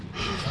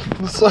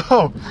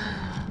So,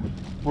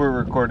 we're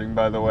recording,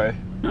 by the way.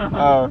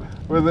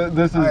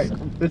 This is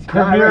this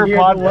premiere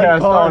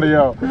podcast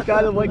audio. This guy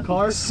in the white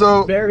car,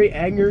 so very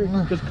angry,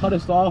 just cut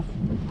us off.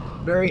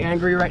 Very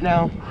angry right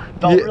now.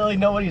 Don't really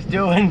know what he's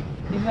doing.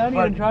 He's not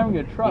even driving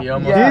a truck. He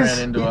almost ran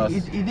into us. He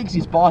thinks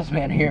he's boss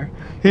man here.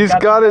 He's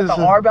got his the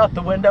arm out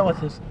the window with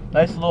his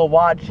nice little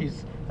watch. He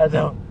has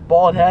a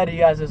bald head. He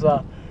has his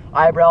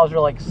eyebrows are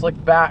like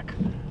slicked back.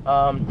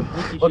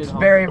 Looks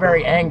very,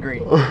 very angry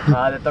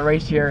that the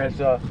race here has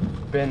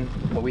been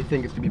what we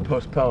think is to be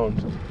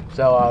postponed.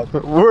 So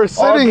we're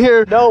sitting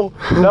here. No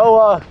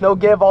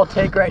give, all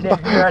take right now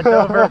here at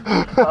Dover.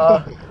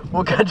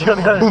 We'll catch you on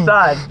the other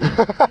side.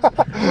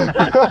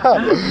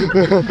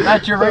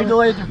 That's your rain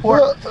delayed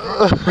report.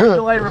 Rain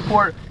delayed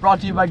report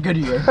brought to you by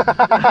Goodyear.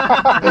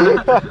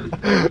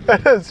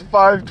 It's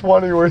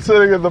 5:20. We're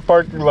sitting in the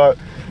parking lot.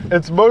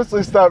 It's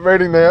mostly stopped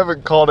raining. They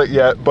haven't called it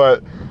yet,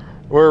 but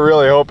we're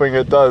really hoping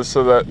it does,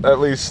 so that at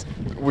least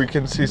we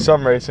can see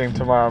some racing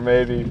tomorrow,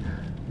 maybe.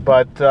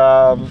 But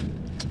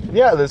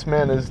yeah, this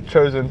man has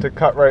chosen to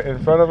cut right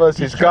in front of us.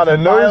 He's got a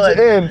nose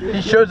in.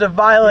 He shows a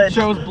violence.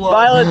 He shows blood.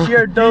 Violence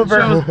here at Dover.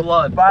 He shows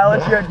blood.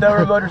 Violence here at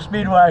Dover Motor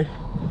Speedway.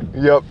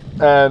 Yep.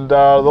 And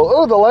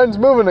the line's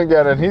moving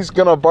again, and he's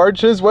gonna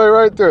barge his way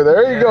right through.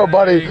 There you go,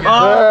 buddy.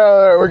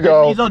 There we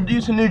go. He's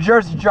using New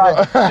Jersey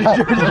driver. New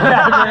Jersey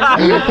driver.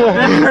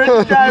 New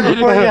Jersey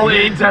driver.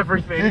 Leads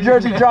everything. New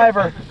Jersey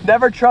driver.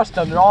 Never trust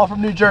them. They're all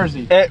from New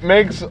Jersey. It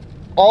makes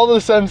all the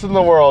sense in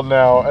the world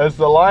now, as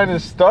the line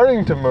is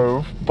starting to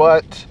move,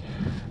 but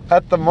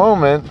at the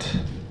moment,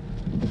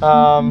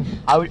 I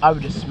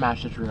would just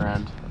smash this rear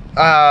end.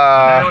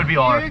 That would be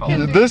our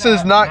fault. This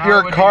is not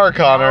your car,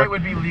 Connor. It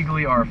would be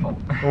legally our fault.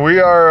 We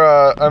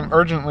are, I'm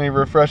urgently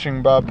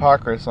refreshing Bob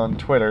Pockris on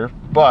Twitter,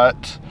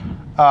 but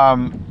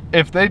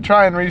if they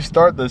try and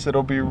restart this,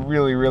 it'll be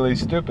really, really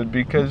stupid,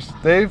 because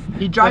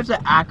He drives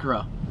an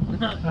Acura.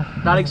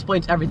 That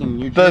explains everything.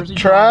 New the Jersey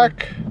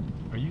track.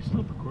 Are you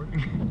still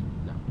recording?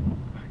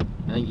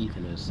 I think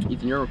Ethan is.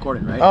 Ethan, you're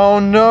recording, right? Oh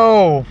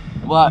no.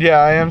 What? Yeah,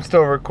 I am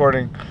still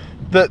recording.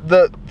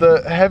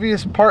 The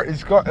heaviest part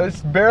is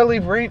it's barely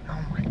rain.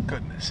 Oh my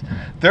goodness.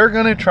 They're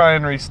gonna try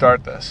and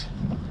restart this.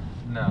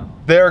 No.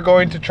 They're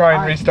going to try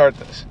and restart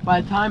this.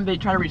 By the time they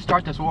try to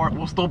restart this,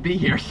 we'll still be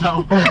here,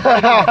 so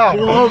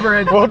pull over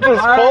and We'll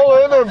just pull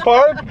in and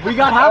park. We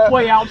got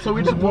halfway out, so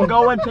we'll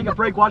go in, take a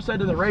break, watch the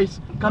end of the race,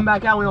 come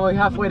back out. We only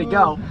halfway to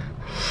go.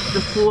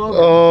 Just pull over.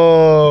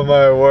 Oh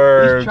my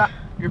word.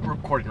 You're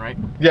recording, right?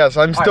 Yes,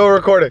 I'm still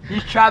recording.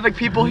 These traffic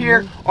people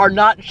here are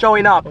not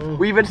showing up.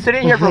 We've been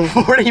sitting here for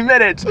 40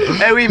 minutes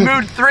and we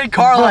moved 3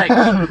 car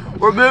lengths.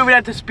 We're moving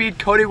at the speed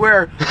Cody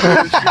Ware.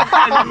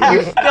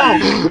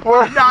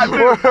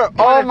 We're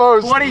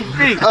almost 20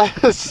 feet.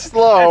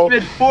 slow.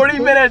 It's been 40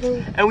 minutes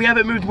and we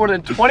haven't moved more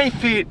than 20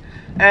 feet,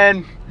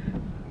 and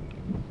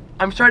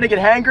I'm starting to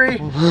get hangry.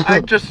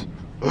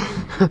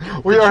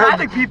 The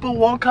traffic people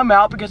won't come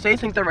out because they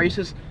think the race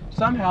is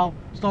somehow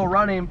still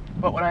running,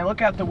 but when I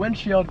look out the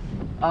windshield,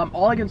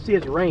 all I can see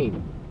is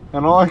rain.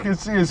 And all I can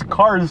see is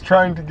cars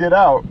trying to get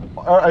out.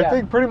 I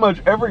think pretty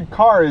much every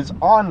car is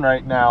on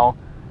right now,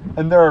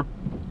 and there are,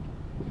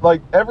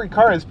 like, every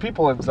car has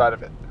people inside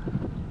of it.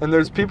 And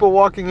there's people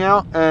walking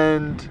out,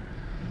 and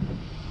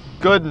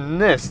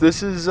goodness,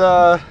 this is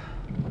At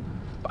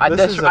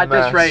this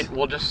mess. rate,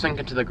 we'll just sink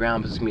into the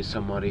ground because it's gonna be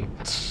so muddy.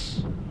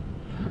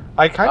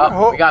 I kind of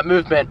hope. We got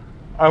movement.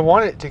 I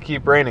want it to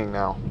keep raining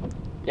now.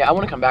 Yeah, I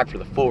want to come back for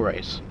the full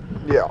race.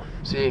 Yeah.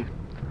 See,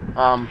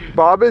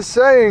 Bob is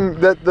saying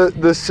that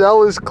the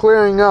cell is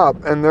clearing up,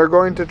 and they're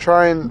going to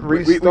try and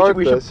restart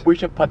this. We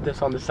should put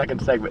this on the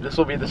second segment. This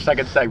will be the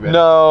second segment.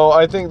 No,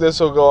 I think this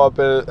will go up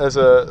as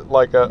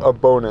a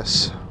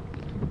bonus.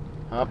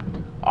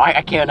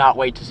 I cannot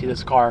wait to see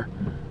this car.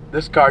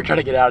 This car trying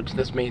to get out to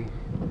this main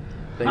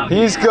thing.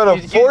 He's gonna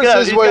force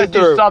his way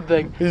through. Do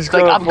something. He's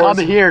like, gonna I'm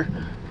coming here.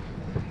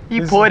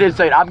 He pointed and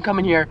said, "I'm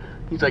coming here."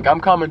 He's like,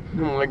 "I'm coming."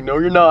 I'm like, "No,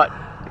 you're not."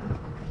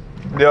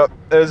 Yep,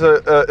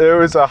 it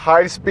was a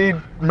high-speed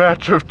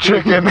match of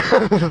chicken.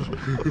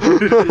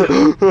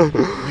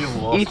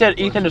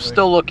 Ethan is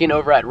still looking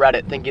over at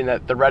Reddit, thinking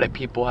that the Reddit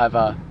people have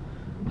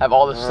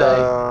all to say.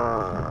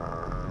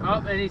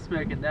 Oh, and he's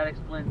smoking. That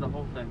explains the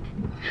whole thing.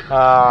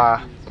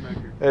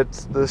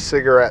 It's the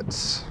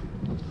cigarettes.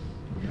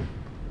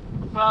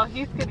 Well,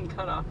 he's getting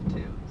cut off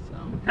too, so.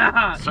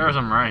 Serves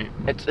him right.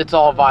 It's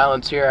all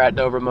violence here at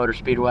Dover Motor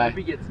Speedway.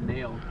 He gets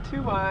nailed.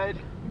 Too wide.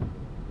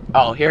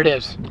 Oh, here it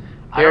is.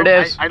 I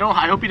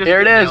hope he doesn't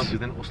Here it get is. nailed, because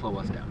then it will slow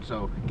us down.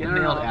 So get No,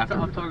 nailed I'm after.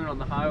 I'm talking on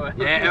the highway.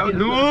 Yeah.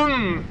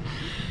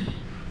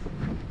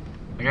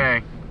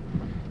 Okay.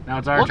 Now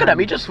it's our Look turn. at him.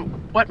 He just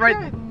went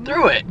right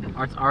through it.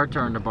 It's our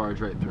turn to barge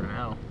right through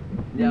now.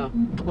 Yeah.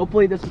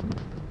 Hopefully this.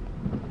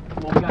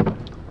 Well,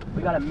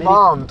 we got a mini.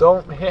 Mom,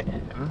 don't hit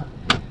him.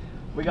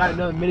 We got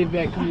another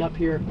minivan coming up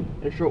here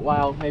in a short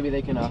while. Maybe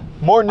they can.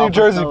 More New I'll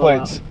Jersey put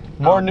plates.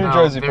 More New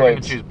Jersey they're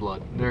plates. They're gonna choose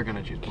blood. They're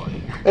gonna choose blood.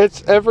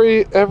 It's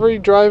every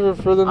driver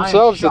for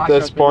themselves at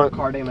this point.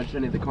 Car damage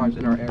any of the cars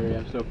in our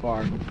area so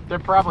far. There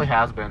probably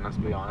has been. Let's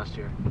be honest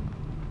here.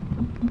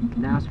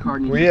 NASCAR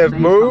needs We to have say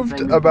moved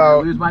something before about-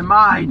 I lose my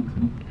mind.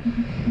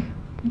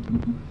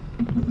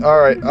 All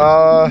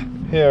right.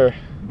 Here.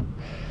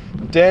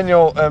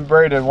 Daniel and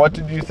Braden, what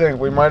did you think?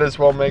 We might as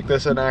well make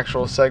this an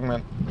actual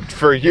segment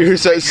for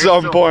use at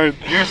some point.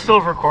 You're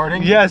still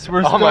recording? Yes,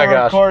 we're still my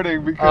gosh.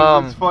 recording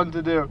because it's fun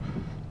to do.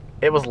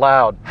 It was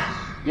loud.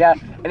 Yeah,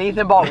 and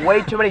Ethan bought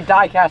way too many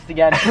die casts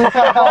again.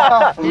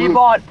 He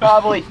bought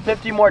probably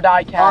 50 more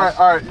die casts.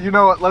 All right. You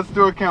know what? Let's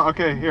do a count.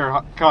 Okay, here,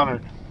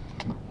 Connor.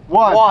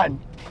 One.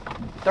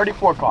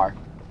 34 car.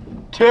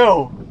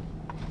 2.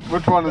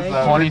 Which one is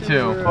that?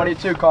 22.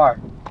 22 car.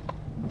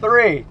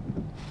 3.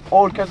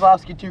 Old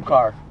Kozlowski 2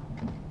 car.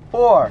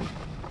 4.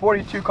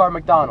 42 car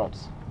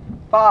McDonald's.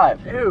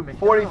 5.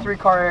 43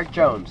 car Eric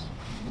Jones.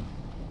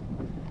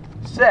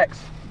 6.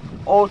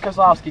 Old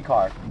Kozlowski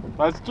car.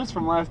 That's just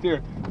from last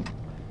year.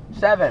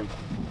 7.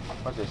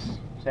 What's this?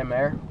 Sam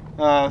Mayer?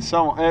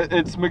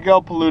 It's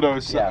Miguel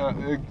Paludo's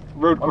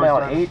road What am I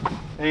course. on?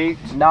 8. 8.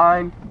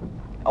 9.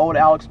 Old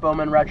Alex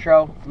Bowman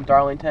retro from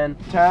Darlington.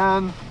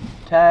 10.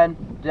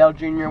 10. Dale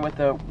Jr. with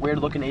a weird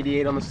looking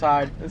 88 on the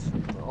side.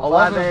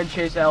 11.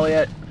 Chase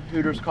Elliott,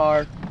 Hooters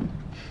car.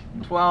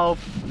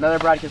 12. Another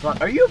Brad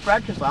Keselowski. Are you a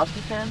Brad Keselowski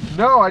fan?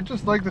 No, I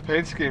just like the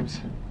paint schemes.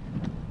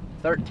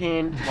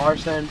 13.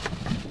 Larson.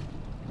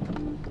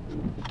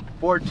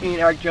 14.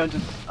 Eric Jones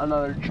is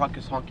another truck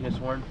is honking his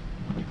horn.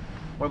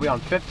 What are we on?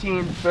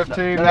 15.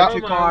 15. Another That,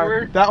 2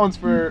 car. that one's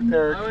for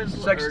Eric.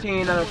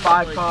 16. Another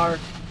 5 car.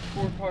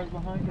 4 cars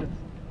behind us.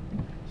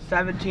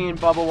 17.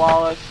 Bubba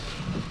Wallace.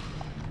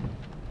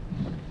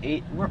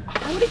 8.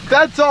 How many?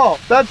 That's all.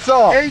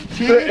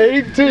 18? The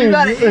 18. You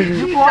got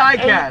 18 die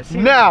casts.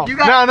 No. You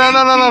got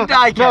No. 18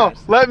 die No.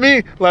 casts. Let me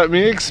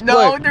explain.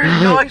 No,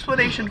 there's no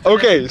explanation for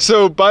Okay,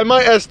 so by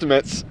my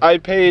estimates, I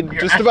paid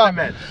Your just about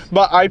estimates.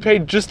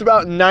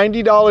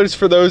 $90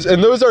 for those,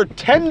 and those are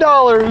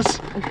 $10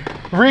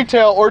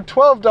 retail or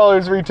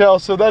 $12 retail,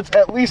 so that's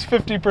at least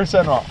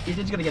 50% off.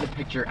 Ethan's gonna get a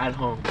picture at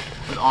home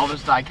with all of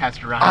his die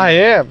casts around. I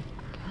am.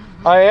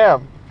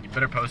 You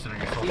better post it on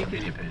your social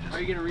media pages.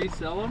 Are you gonna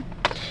resell them?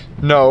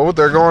 No,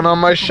 they're going on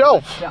my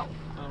shelf. Oh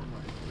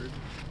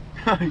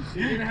my word.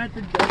 You're gonna have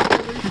to double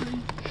these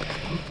things?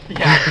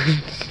 Yeah.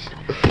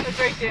 That's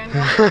right,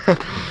 Daniel.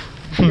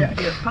 Yeah,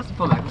 custom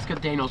fullback. Let's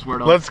get Daniel's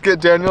word on. Let's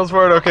get Daniel's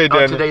word. Okay,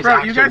 Daniel. today's Bro,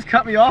 action. you guys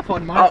cut me off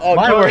on my. Oh,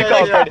 my don't worry. word.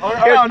 Go, Brandon.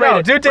 Here's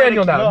Brandon. do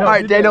Daniel now. All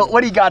right, Daniel,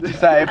 what do you got to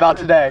say about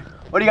today?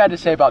 What do you got to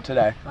say about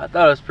today? I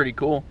thought it was pretty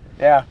cool.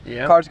 Yeah.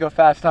 Yeah. Cars go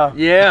fast, huh?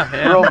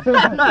 Yeah. What do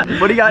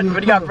you got? What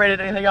do you got,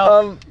 Brandon? Anything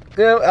else?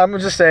 Yeah, I'm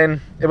just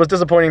saying, it was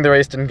disappointing the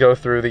race didn't go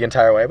through the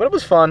entire way, but it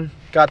was fun.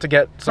 Got to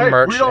get some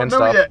merch we don't and know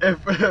stuff. yet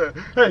if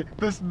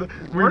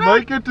we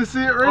might get to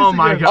see it race Oh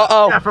my again. god.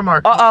 Uh-oh. Yeah, from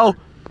Mark. Uh-oh.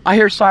 I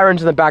hear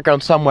sirens in the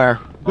background somewhere.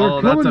 They're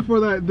Oh, coming that's a- for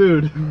that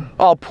dude.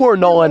 Oh, poor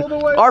Nolan. all the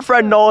way Our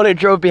friend Nolan who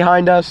drove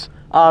behind us.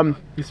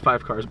 He's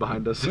 5 cars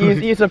behind us.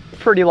 He's a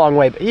pretty long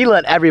way, but he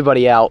let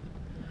everybody out.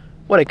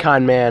 What a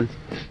kind man.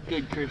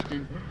 Good,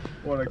 Christian.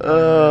 What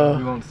a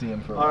we won't see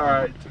him for a All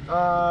while.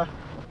 right.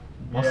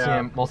 We'll see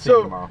him. We'll see so,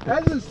 him tomorrow.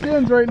 as it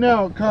stands right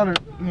now, Connor,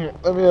 here,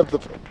 let me have the.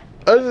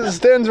 As it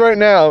stands right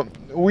now,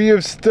 we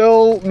have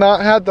still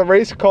not had the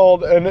race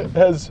called, and it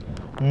has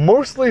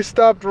mostly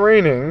stopped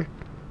raining,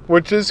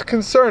 which is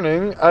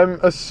concerning. I'm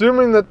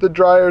assuming that the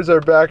dryers are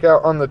back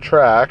out on the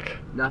track.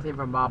 Nothing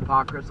from Bob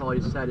Pockris. All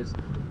he said is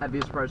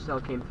heaviest part cell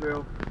came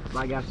through.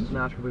 My guess is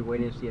now we'll be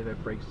waiting to see if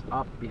it breaks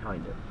up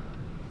behind it.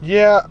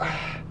 Yeah,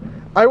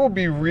 I will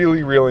be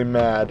really, really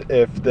mad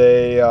if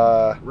they.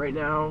 Right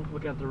now,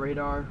 looking at the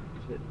radar,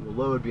 it will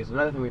load because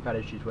another thing we've had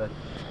issues with.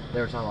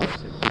 There was not a lot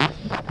of signal.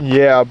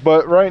 Yeah,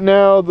 but right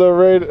now the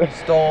rate.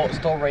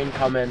 Still rain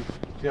coming.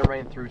 It's gonna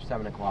rain through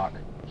 7 o'clock.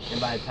 And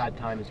by that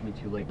time, it's gonna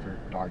be too late for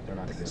dark. They're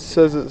not gonna.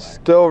 Says it's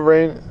still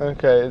rain.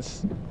 Okay,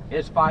 it's.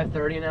 It's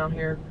 5:30 now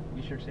here,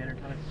 Eastern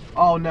Standard Time.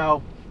 Oh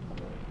no,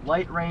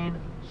 light rain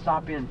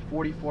stopping in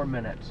 44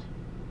 minutes.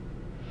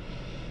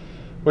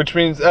 Which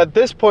means at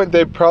this point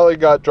they've probably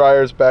got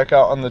dryers back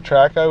out on the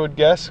track, I would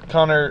guess.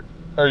 Connor,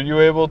 are you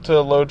able to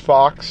load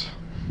Fox?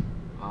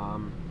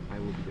 I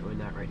will be doing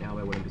that right now.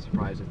 I wouldn't be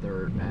surprised if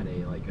they're at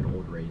an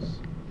old race.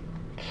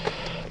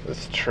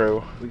 That's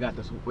true. We got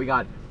this. We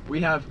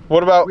have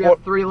What about we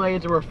have 3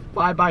 lanes and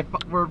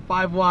we're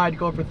 5 wide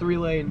going for 3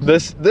 lanes.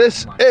 this?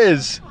 This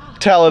is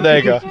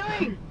Talladega. What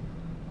are you doing?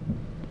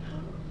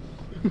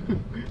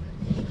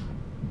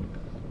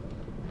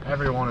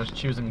 Everyone is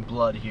choosing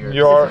blood here.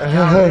 You're.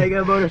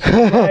 Talladega Motor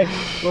Speedway,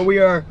 where we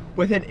are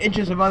within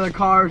inches of other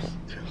cars.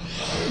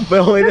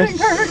 But only this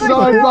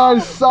Side by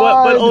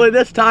side. but only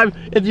this time,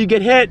 if you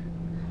get hit,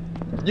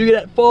 you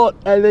get at fault,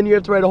 and then you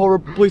have to write a whole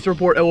police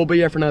report, and we'll be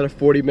here for another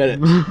 40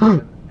 minutes.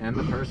 And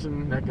the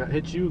person that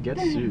hit you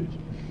gets sued.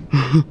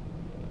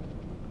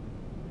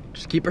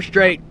 Just keep her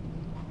straight.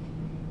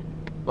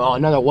 Oh,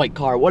 another white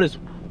car. Where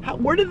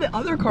did the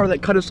other car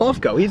that cut us off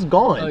go? He's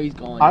gone. Oh, he's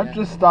gone. I've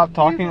just stopped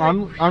talking.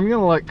 I'm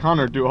gonna let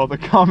Connor do all the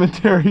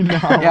commentary now.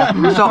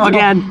 Yeah. So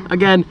again,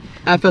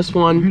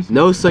 FS1,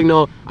 no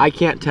signal. I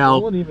can't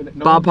tell.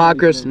 Bob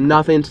Pockris,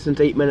 nothing since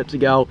 8 minutes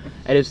ago,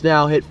 and it's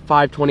now hit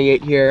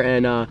 5:28 here,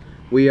 and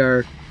we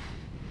are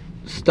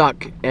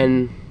stuck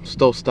and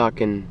still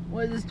stuck. And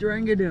What is this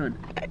Durango doing?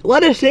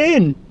 let us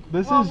in.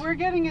 Well, we're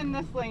getting in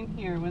this lane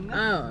here. When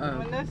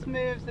this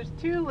moves, there's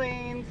 2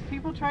 lanes.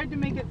 People tried to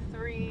make it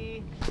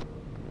 3.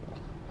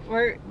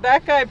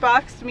 That guy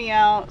boxed me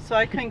out, so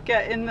I couldn't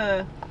get in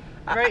the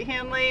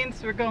right-hand lane,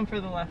 so we're going for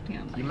the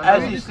left-hand lane.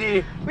 As you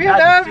see, We have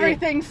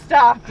everything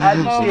stopped. As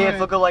you see, it's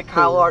looking like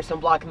Kyle Larson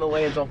blocking the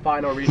lanes on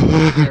final reason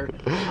here.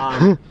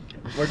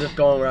 We're just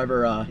going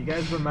wherever. You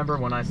guys remember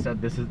when I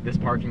said this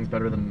parking's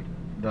better than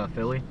the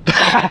Philly?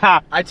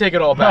 I take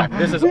it all back.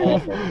 This is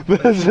awful.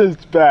 This is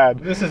bad.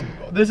 This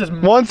is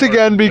Once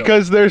again,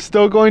 because they're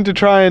still going to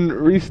try and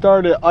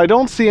restart it. I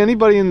don't see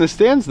anybody in the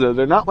stands though.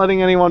 They're not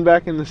letting anyone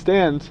back in the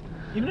stands.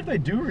 even if they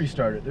do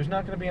restart it, there's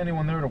not going to be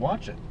anyone there to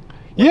watch it.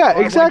 Yeah,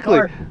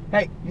 exactly.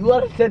 Hey, you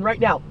let us in right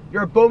now.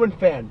 You're a Bowman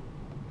fan.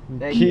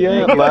 Thank you. Kia,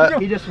 Thank you.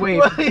 let- He just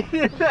waved.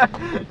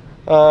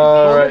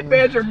 All Bowman right.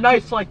 fans are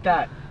nice like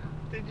that.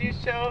 Did you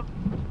show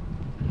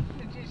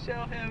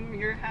him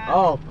your hat?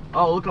 Oh,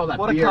 look at all that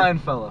What beer. a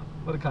kind fella.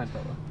 What a kind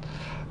fella.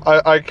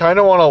 I kind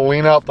of want to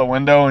lean out the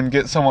window and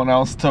get someone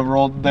else to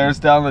roll theirs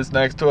down that's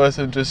next to us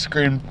and just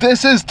scream,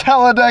 "This is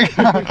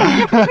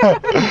Talladega!"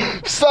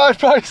 Side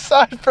by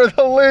side for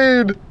the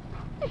lead.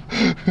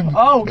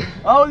 Oh,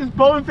 this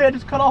Bowman fan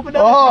just cut off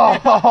another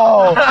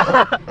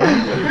Oh,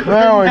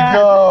 there we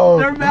go.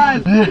 They're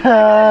mad.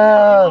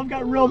 Yeah. I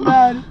got real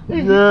mad.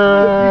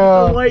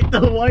 Yeah.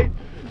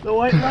 The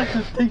white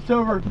Lexus takes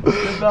over.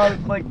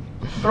 It's like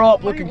throw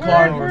up looking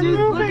car.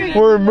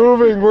 We're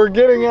moving. We're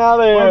getting out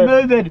of We're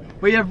here. moving.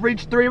 We have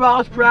reached 3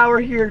 miles per hour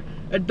here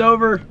at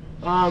Dover,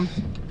 and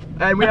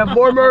we have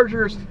more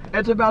mergers.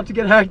 It's about to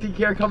get hectic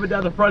here coming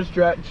down the front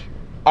stretch.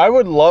 I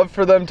would love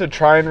for them to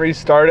try and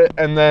restart it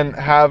and then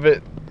have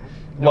it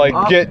like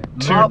Up, get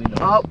to.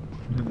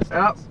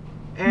 up,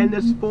 and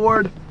this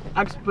Ford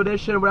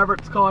Expedition, whatever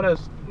it's called,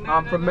 is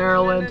from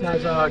Maryland,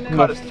 has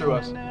cut us through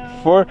us.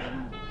 For.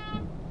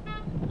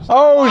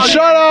 Oh,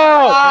 shut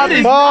up!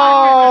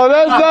 Oh,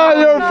 that's not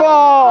your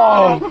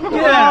fault.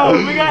 Yeah,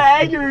 we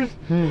got angers.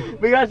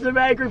 We got some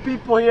angry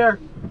people here.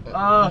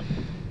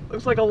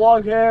 Looks like a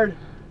long-haired.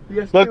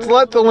 Let's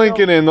let the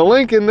Lincoln in. The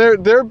Lincoln, they're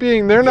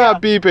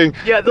not beeping.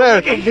 Yeah, the They're-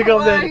 Lincoln can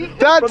come in.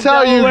 That's From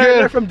how you Delaware,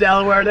 They're get. from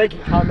Delaware. They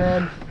can come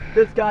in.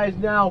 This guy is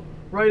now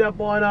right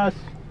up on us.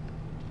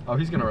 Oh,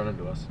 he's gonna run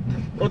into us.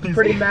 Looks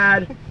pretty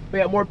mad. We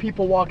got more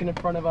people walking in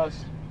front of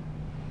us.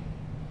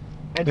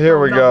 And Here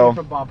we nothing go.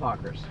 From Bob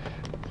Pockris.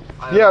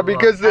 Yeah,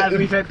 because As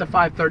we've hit the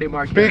 5:30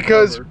 mark. here at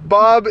because Dover.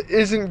 Bob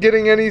isn't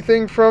getting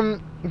anything from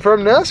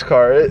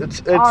NASCAR.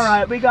 It's All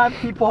right, we got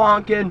people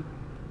honking.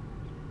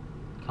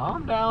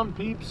 Calm down,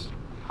 peeps.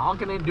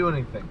 Honking ain't doing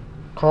anything.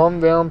 Calm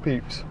down,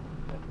 peeps.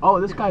 Oh,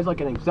 this guy's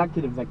like an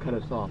executive that cut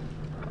us off.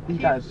 He's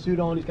got his suit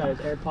on. He's got his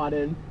AirPod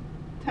in.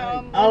 Tell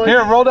him. Oh,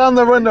 Here, roll down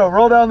the window.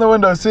 Roll down the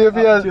window. See if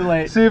he has. Too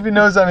late. See if he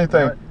knows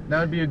anything. That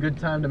would be a good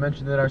time to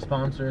mention that our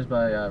sponsor is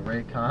by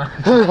Raycon.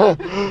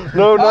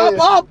 No, not.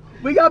 Oh,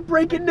 we got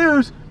breaking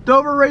news.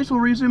 Dover race will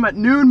resume at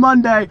noon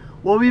Monday.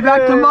 We'll be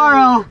back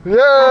tomorrow. We can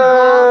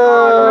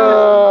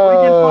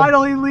Yeah.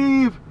 finally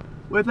leave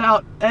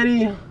without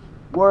any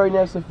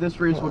worriness if this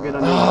race will get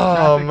underway.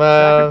 Oh Traffic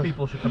man.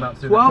 people should come out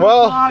soon. 12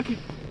 Well- o'clock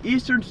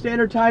Eastern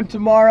Standard Time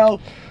tomorrow.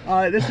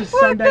 This is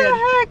Sunday.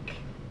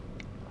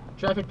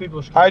 Traffic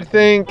people should come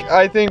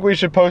I think we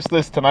should post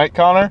this tonight,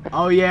 Connor.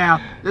 Oh yeah,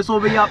 this will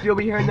be up. You'll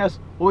be hearing this.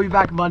 We'll be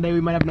back Monday. We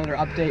might have another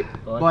update.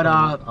 But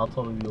I'll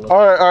totally be All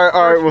right.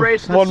 first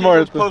race of the One more.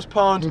 season's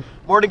postponed.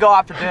 More to go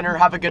after dinner.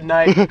 Have a good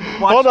night.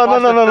 Hold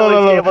on,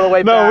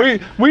 no. No,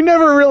 we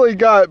never really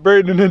got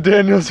Braden and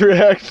Daniel's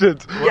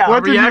reactions. Yeah,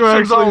 what did you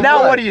reactions actually on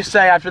now. say? What do you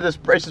say after this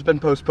race has been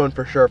postponed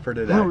for sure for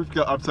today? We've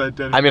got upside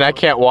down. I mean, I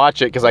can't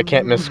watch it because I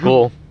can't miss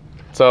school.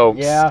 So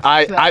Yeah.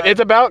 it's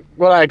about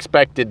what I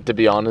expected, to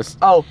be honest.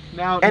 Oh,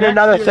 Now, and next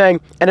another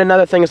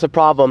year- thing is the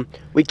problem.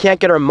 We can't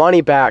get our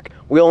money back.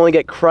 We only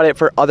get credit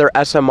for other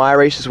SMI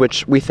races,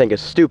 which we think is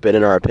stupid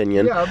in our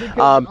opinion. Yeah,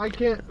 because I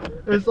can't.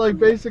 It's like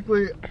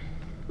basically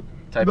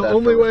Type the that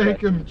only for way I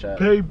respect in can the chat.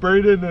 pay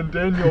Braden and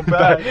Daniel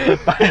back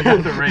By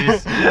another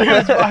race.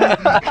 is by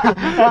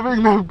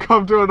having them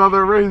come to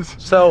another race.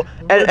 So,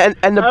 and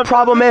the After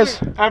problem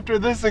this- is, after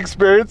this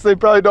experience, they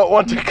probably don't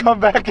want to come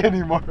back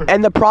anymore.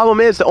 and the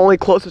problem is, the only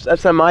closest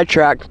SMI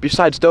track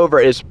besides Dover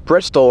is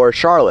Bristol or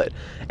Charlotte.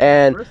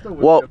 And Bristol would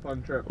well, be a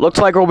fun trip. looks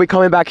like we'll be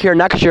coming back here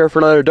next year for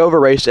another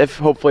Dover race, if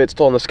hopefully it's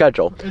still on the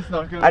schedule. It's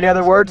not gonna Any be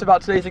other the words same.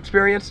 about today's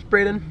experience,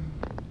 Braden?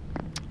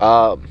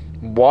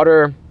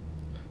 Water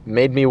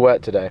made me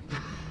wet today.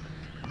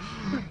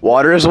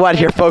 Water is wet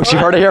here, folks. You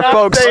heard it here,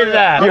 folks. say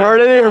that. You heard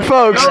it here,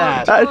 folks.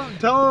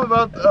 Tell him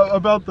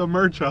about the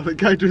merch. How the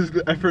guy just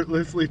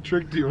effortlessly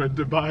tricked you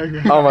into buying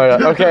it. Oh my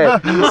god. Okay,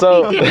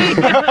 so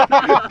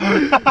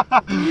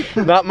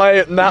not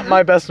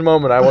my best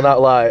moment. I will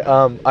not lie.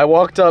 I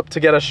walked up to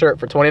get a shirt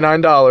for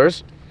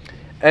 $29,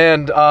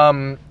 And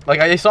like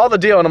I saw the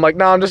deal and I'm like,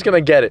 no, I'm just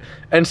gonna get it.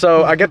 And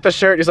so I get the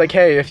shirt. He's like,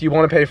 hey, if you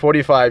want to pay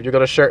 $45, you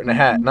got a shirt and a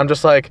hat. And I'm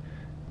just like,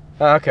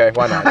 okay,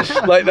 why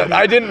not? Like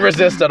I didn't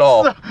resist at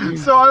all.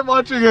 So I'm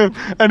watching him,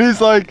 and he's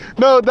like,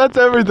 no, that's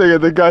everything.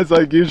 And the guy's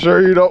like, you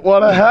sure you don't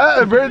want a hat?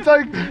 And Brandon's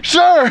like,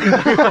 sure.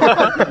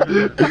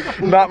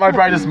 Not my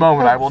brightest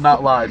moment. I will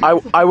not lie.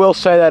 I will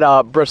say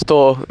that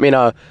Bristol,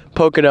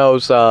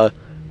 Poconos,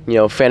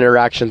 fan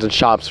interactions and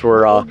shops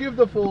were We'll give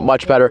the full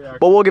much better. reaction.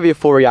 But we'll give you a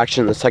full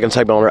reaction in the second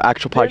segment on our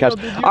actual podcast. Daniel,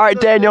 did you All right,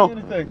 say Daniel,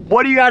 anything?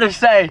 what do you got to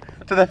say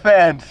to the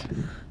fans?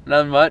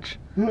 Not much.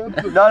 None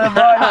of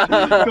mine.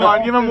 Come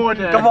on, give him more.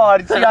 Come on,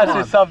 you gotta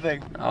say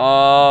something.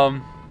 I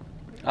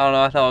don't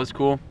know. I thought it was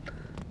cool.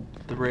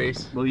 The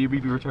race. Will you be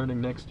returning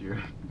next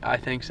year? I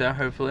think so.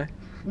 Hopefully.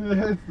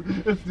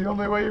 It's the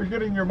only way you're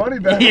getting your money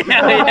back.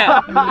 Yeah.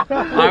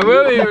 I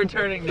will be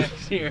returning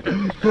next year.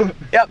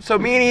 Yep. So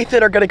me and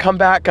Ethan are gonna come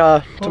back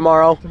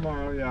tomorrow.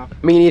 Tomorrow, yeah.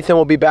 Me and Ethan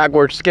will be back.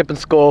 We're skipping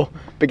school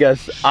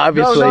because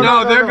obviously.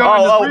 No, they're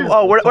going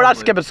to we're not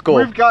skipping school.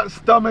 We've got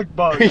stomach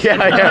bugs.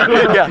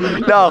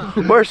 yeah. No,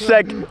 we're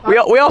sick. We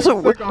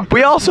also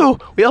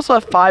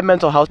have 5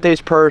 mental health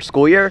days per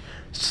school year.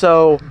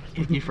 So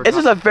this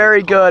is a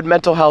very good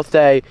mental health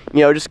day.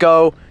 Just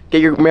go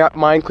get your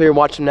mind clear,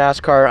 watch some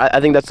NASCAR. I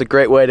think that's a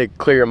great way to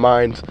clear your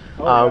mind.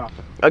 A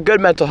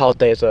good mental health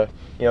day is a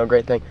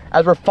great thing.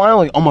 As we're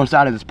finally almost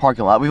out of this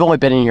parking lot, we've only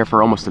been in here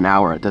for almost an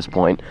hour at this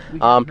point.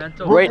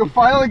 We're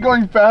finally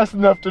going fast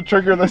enough to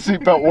trigger the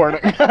seatbelt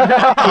warning.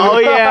 Oh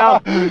yeah.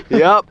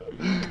 Yep.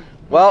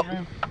 Well,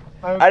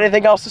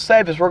 anything else to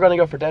say? Because we're gonna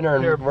go for dinner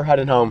and we're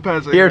heading home.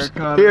 Here's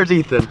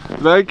Ethan.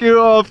 Thank you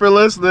all for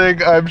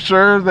listening. I'm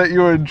sure that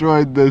you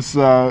enjoyed this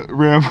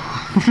ramble.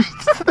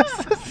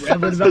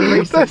 Rambling about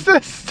racing. This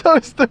is so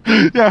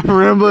stupid. Yeah,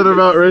 rambling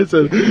about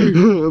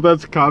racing.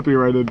 That's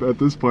copyrighted at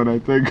this point, I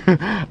think. This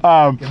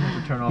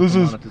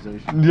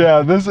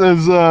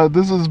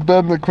has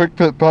been the Quick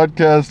Pit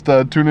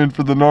Podcast. Tune in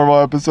for the normal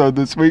episode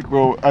this week.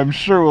 I'm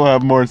sure we'll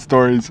have more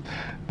stories.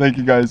 Thank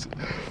you guys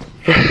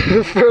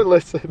for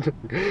listening.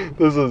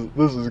 This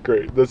is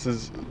great. This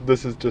is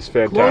just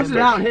fantastic. Close it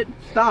out. Hit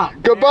stop.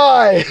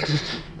 Goodbye.